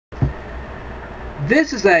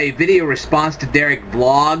This is a video response to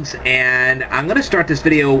DerekVlogs, and I'm going to start this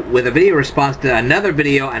video with a video response to another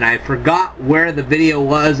video, and I forgot where the video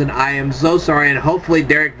was, and I am so sorry, and hopefully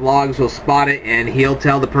DerekVlogs will spot it, and he'll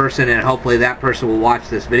tell the person, and hopefully that person will watch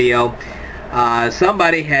this video.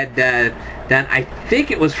 Somebody had done, I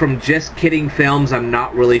think it was from Just Kidding Films, I'm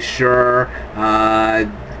not really sure,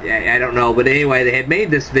 I don't know, but anyway, they had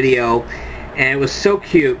made this video, and it was so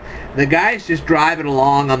cute. The guy's just driving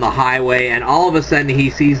along on the highway, and all of a sudden he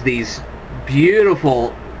sees these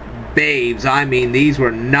beautiful babes. I mean, these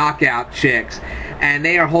were knockout chicks, and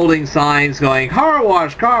they are holding signs going, "Car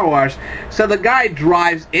wash, car wash." So the guy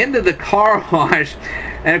drives into the car wash,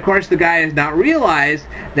 and of course the guy has not realized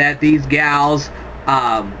that these gals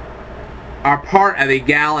are part of a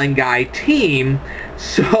gal and guy team.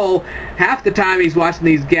 So half the time he's watching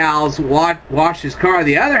these gals wash his car,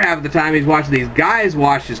 the other half of the time he's watching these guys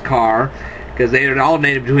wash his car, because they are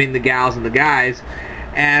alternating between the gals and the guys.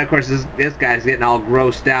 And of course this guy's getting all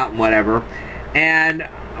grossed out and whatever. And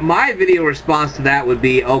my video response to that would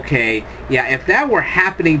be, okay, yeah, if that were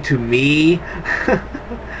happening to me,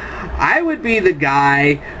 I would be the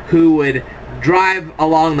guy who would drive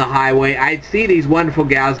along the highway. I'd see these wonderful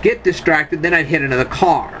gals, get distracted, then I'd hit another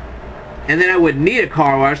car. And then I wouldn't need a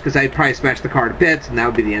car wash because I'd probably smash the car to bits, and that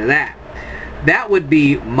would be the end of that. That would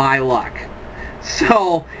be my luck.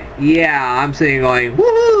 So, yeah, I'm sitting going,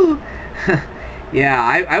 woohoo! Yeah,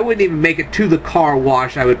 I wouldn't even make it to the car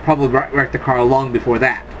wash. I would probably wreck the car long before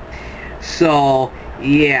that. So,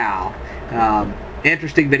 yeah,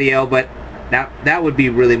 interesting video, but that would be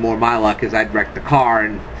really more my luck, because I'd wreck the car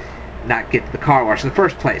and not get to the car wash in the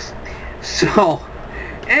first place. So,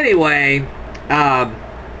 anyway,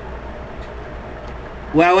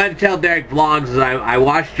 what I wanted to tell DerekVlogs is I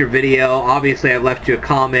watched your video. Obviously, I've left you a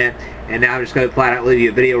comment, and now I'm just going to flat out leave you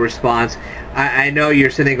a video response. I know you're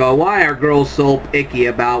sitting going, why are girls so picky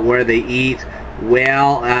about where they eat?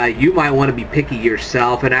 Well, you might want to be picky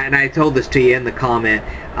yourself, and I told this to you in the comment.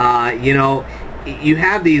 You know, you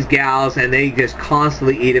have these gals, and they just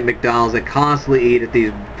constantly eat at McDonald's, they constantly eat at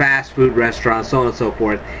these fast food restaurants, so on and so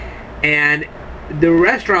forth. And the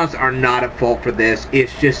restaurants are not at fault for this.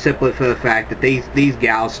 It's just simply for the fact that these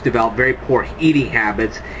gals develop very poor eating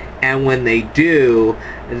habits, and when they do,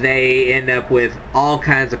 they end up with all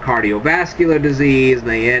kinds of cardiovascular disease, and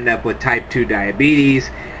they end up with type 2 diabetes,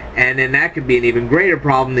 and then that could be an even greater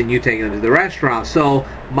problem than you taking them to the restaurant. So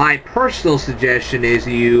my personal suggestion is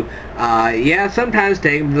yeah, sometimes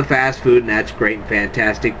take them to the fast food, and that's great and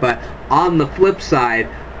fantastic, but on the flip side,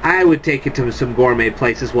 I would take it to some gourmet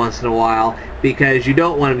places once in a while, because you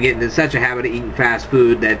don't want them getting in such a habit of eating fast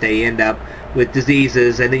food that they end up with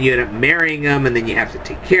diseases, and then you end up marrying them, and then you have to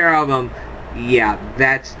take care of them. Yeah,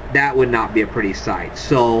 that would not be a pretty sight.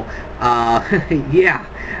 So, yeah,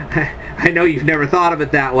 I know you've never thought of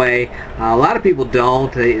it that way. A lot of people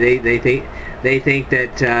don't. They think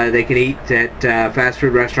that they can eat at fast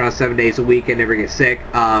food restaurants 7 days a week and never get sick.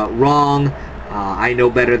 Wrong. I know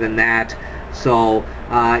better than that. So,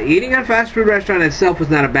 eating at a fast food restaurant itself is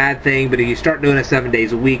not a bad thing, but if you start doing it 7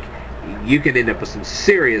 days a week, you can end up with some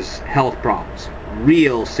serious health problems.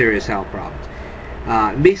 Real serious health problems.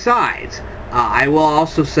 Besides, I will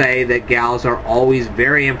also say that gals are always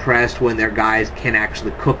very impressed when their guys can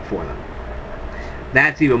actually cook for them.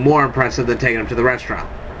 That's even more impressive than taking them to the restaurant.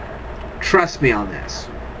 Trust me on this.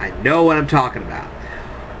 I know what I'm talking about.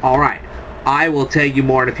 Alright, I will tell you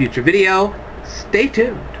more in a future video. Stay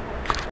tuned.